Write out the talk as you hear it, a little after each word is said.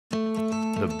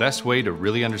The best way to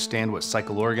really understand what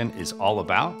Cycle Oregon is all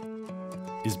about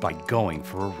is by going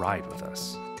for a ride with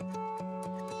us.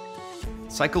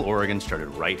 Cycle Oregon started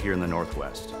right here in the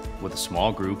Northwest with a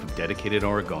small group of dedicated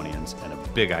Oregonians and a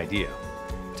big idea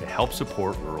to help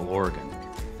support rural Oregon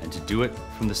and to do it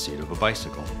from the seat of a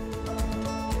bicycle.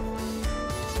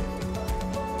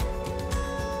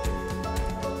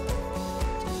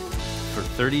 For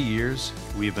 30 years,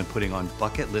 we have been putting on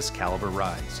bucket list caliber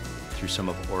rides through some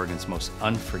of Oregon's most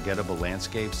unforgettable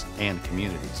landscapes and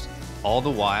communities, all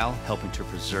the while helping to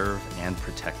preserve and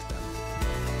protect them.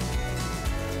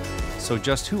 So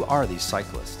just who are these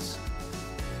cyclists?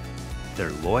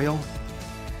 They're loyal,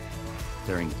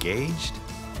 they're engaged,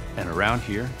 and around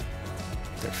here,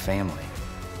 they're family.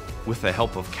 With the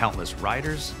help of countless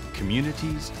riders,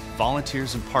 communities,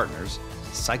 volunteers, and partners,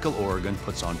 Cycle Oregon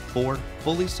puts on 4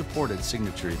 fully supported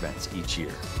signature events each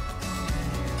year.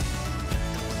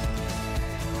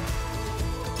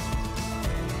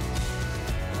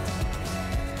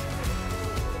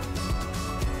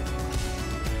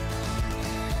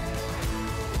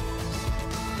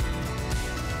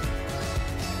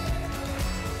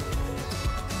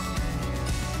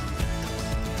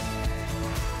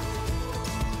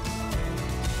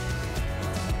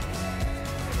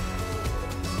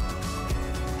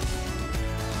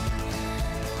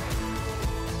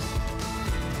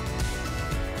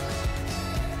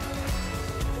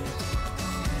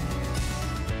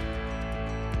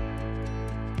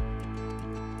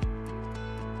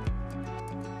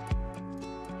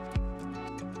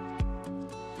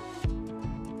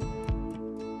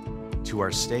 To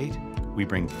our state, we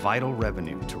bring vital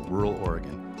revenue to rural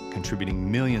Oregon, contributing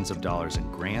millions of dollars in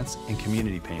grants and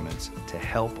community payments to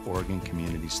help Oregon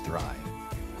communities thrive.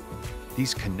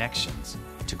 These connections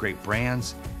to great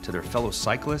brands, to their fellow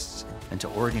cyclists, and to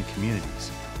Oregon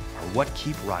communities are what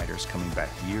keep riders coming back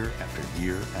year after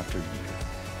year after year.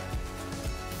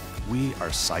 We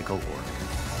are Cycle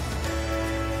Oregon.